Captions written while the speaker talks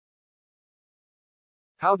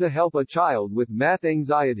How to help a child with math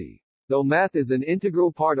anxiety. Though math is an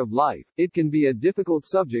integral part of life, it can be a difficult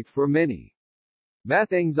subject for many.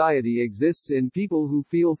 Math anxiety exists in people who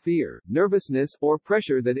feel fear, nervousness, or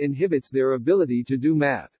pressure that inhibits their ability to do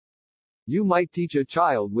math. You might teach a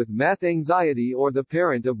child with math anxiety or the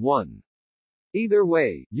parent of one. Either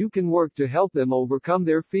way, you can work to help them overcome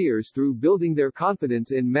their fears through building their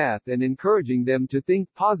confidence in math and encouraging them to think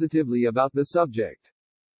positively about the subject.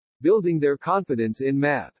 Building their confidence in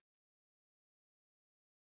math.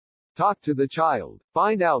 Talk to the child.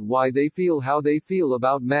 Find out why they feel how they feel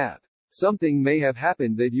about math. Something may have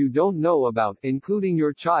happened that you don't know about, including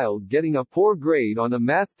your child getting a poor grade on a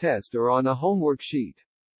math test or on a homework sheet.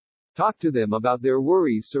 Talk to them about their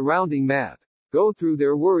worries surrounding math. Go through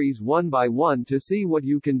their worries one by one to see what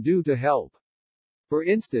you can do to help. For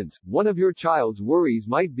instance, one of your child's worries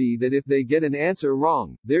might be that if they get an answer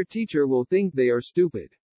wrong, their teacher will think they are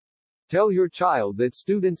stupid. Tell your child that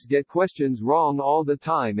students get questions wrong all the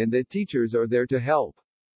time and that teachers are there to help.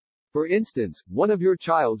 For instance, one of your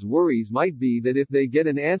child's worries might be that if they get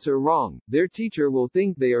an answer wrong, their teacher will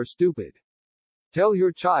think they are stupid. Tell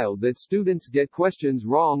your child that students get questions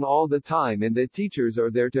wrong all the time and that teachers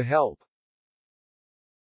are there to help.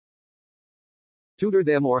 Tutor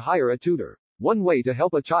them or hire a tutor. One way to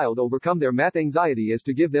help a child overcome their math anxiety is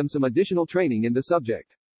to give them some additional training in the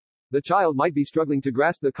subject. The child might be struggling to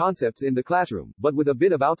grasp the concepts in the classroom, but with a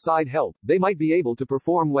bit of outside help, they might be able to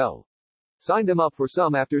perform well. Sign them up for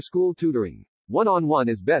some after-school tutoring. One-on-one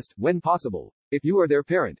is best, when possible. If you are their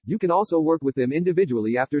parent, you can also work with them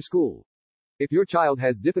individually after school. If your child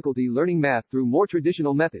has difficulty learning math through more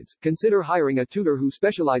traditional methods, consider hiring a tutor who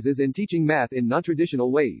specializes in teaching math in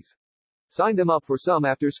non-traditional ways. Sign them up for some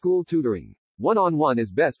after-school tutoring. One-on-one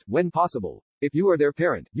is best, when possible. If you are their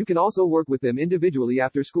parent, you can also work with them individually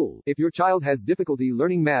after school. If your child has difficulty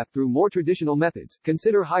learning math through more traditional methods,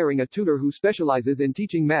 consider hiring a tutor who specializes in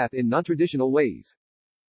teaching math in non-traditional ways.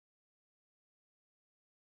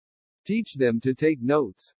 Teach them to take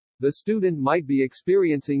notes. The student might be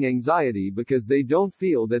experiencing anxiety because they don't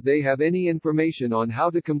feel that they have any information on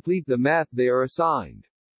how to complete the math they are assigned.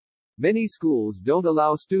 Many schools don't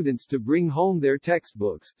allow students to bring home their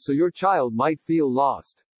textbooks, so your child might feel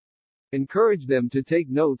lost. Encourage them to take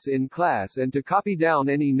notes in class and to copy down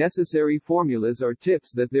any necessary formulas or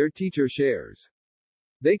tips that their teacher shares.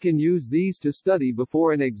 They can use these to study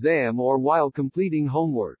before an exam or while completing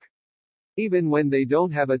homework. Even when they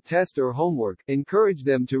don't have a test or homework, encourage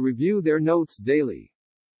them to review their notes daily.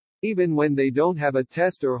 Even when they don't have a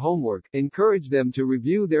test or homework, encourage them to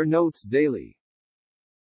review their notes daily.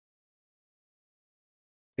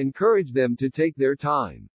 Encourage them to take their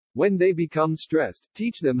time. When they become stressed,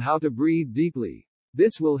 teach them how to breathe deeply.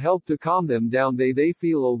 This will help to calm them down. They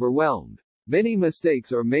feel overwhelmed. Many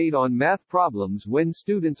mistakes are made on math problems when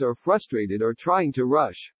students are frustrated or trying to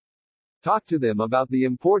rush. Talk to them about the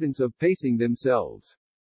importance of pacing themselves.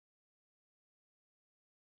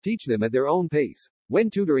 Teach them at their own pace. When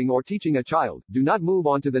tutoring or teaching a child, do not move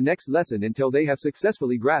on to the next lesson until they have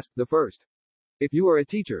successfully grasped the first. If you are a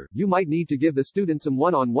teacher, you might need to give the student some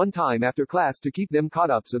one-on-one time after class to keep them caught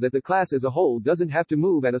up so that the class as a whole doesn't have to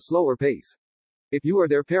move at a slower pace. If you are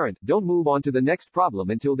their parent, don't move on to the next problem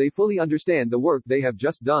until they fully understand the work they have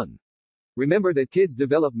just done. Remember that kids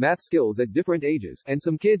develop math skills at different ages, and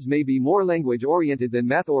some kids may be more language-oriented than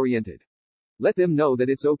math-oriented. Let them know that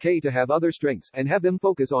it's okay to have other strengths, and have them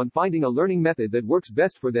focus on finding a learning method that works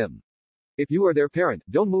best for them. If you are their parent,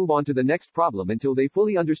 don't move on to the next problem until they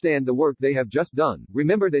fully understand the work they have just done.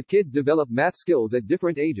 Remember that kids develop math skills at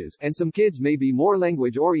different ages, and some kids may be more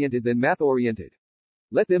language-oriented than math-oriented.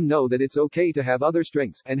 Let them know that it's okay to have other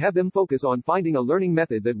strengths, and have them focus on finding a learning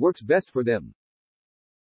method that works best for them.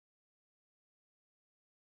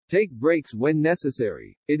 Take breaks when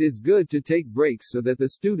necessary. It is good to take breaks so that the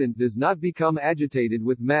student does not become agitated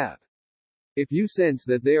with math. If you sense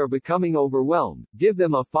that they are becoming overwhelmed, give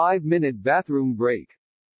them a 5-minute bathroom break.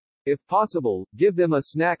 If possible, give them a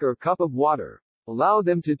snack or cup of water. Allow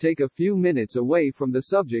them to take a few minutes away from the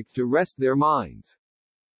subject to rest their minds.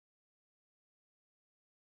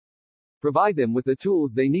 Provide them with the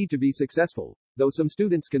tools they need to be successful. Though some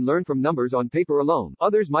students can learn from numbers on paper alone,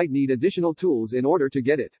 others might need additional tools in order to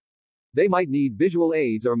get it. They might need visual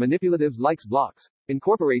aids or manipulatives like blocks.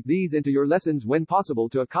 Incorporate these into your lessons when possible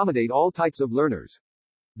to accommodate all types of learners.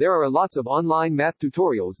 There are lots of online math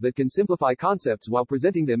tutorials that can simplify concepts while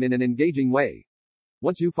presenting them in an engaging way.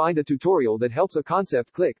 Once you find a tutorial that helps a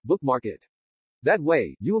concept click, bookmark it. That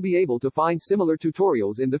way, you will be able to find similar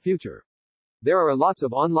tutorials in the future. There are lots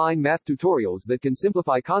of online math tutorials that can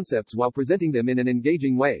simplify concepts while presenting them in an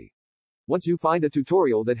engaging way. Once you find a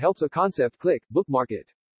tutorial that helps a concept click, bookmark it.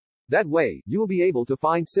 That way, you will be able to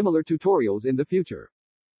find similar tutorials in the future.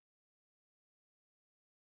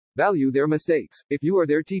 Value their mistakes. If you are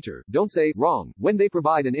their teacher, don't say wrong when they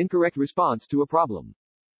provide an incorrect response to a problem.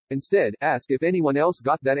 Instead, ask if anyone else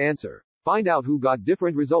got that answer. Find out who got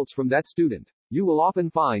different results from that student. You will often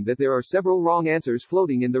find that there are several wrong answers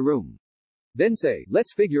floating in the room. Then say,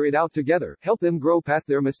 let's figure it out together. Help them grow past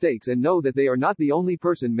their mistakes and know that they are not the only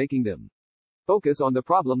person making them. Focus on the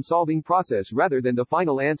problem-solving process rather than the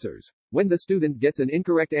final answers. When the student gets an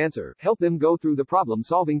incorrect answer, help them go through the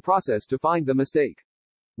problem-solving process to find the mistake.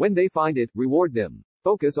 When they find it, reward them.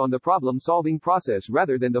 Focus on the problem-solving process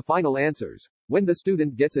rather than the final answers. When the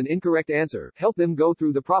student gets an incorrect answer, help them go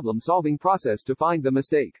through the problem-solving process to find the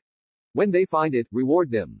mistake. When they find it,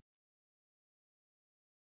 reward them.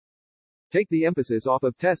 Take the emphasis off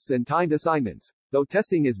of tests and timed assignments. Though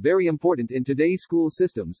testing is very important in today's school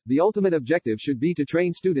systems, the ultimate objective should be to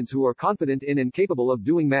train students who are confident in and capable of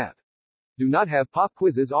doing math. Do not have pop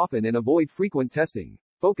quizzes often and avoid frequent testing.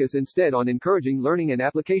 Focus instead on encouraging learning and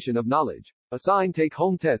application of knowledge. Assign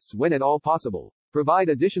take-home tests when at all possible. Provide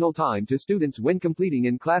additional time to students when completing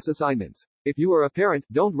in-class assignments. If you are a parent,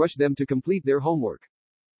 don't rush them to complete their homework.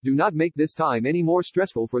 Do not make this time any more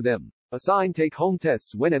stressful for them. Assign take-home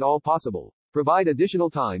tests when at all possible. Provide additional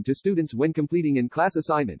time to students when completing in-class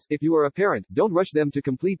assignments. If you are a parent, don't rush them to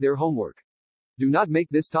complete their homework. Do not make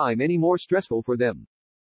this time any more stressful for them.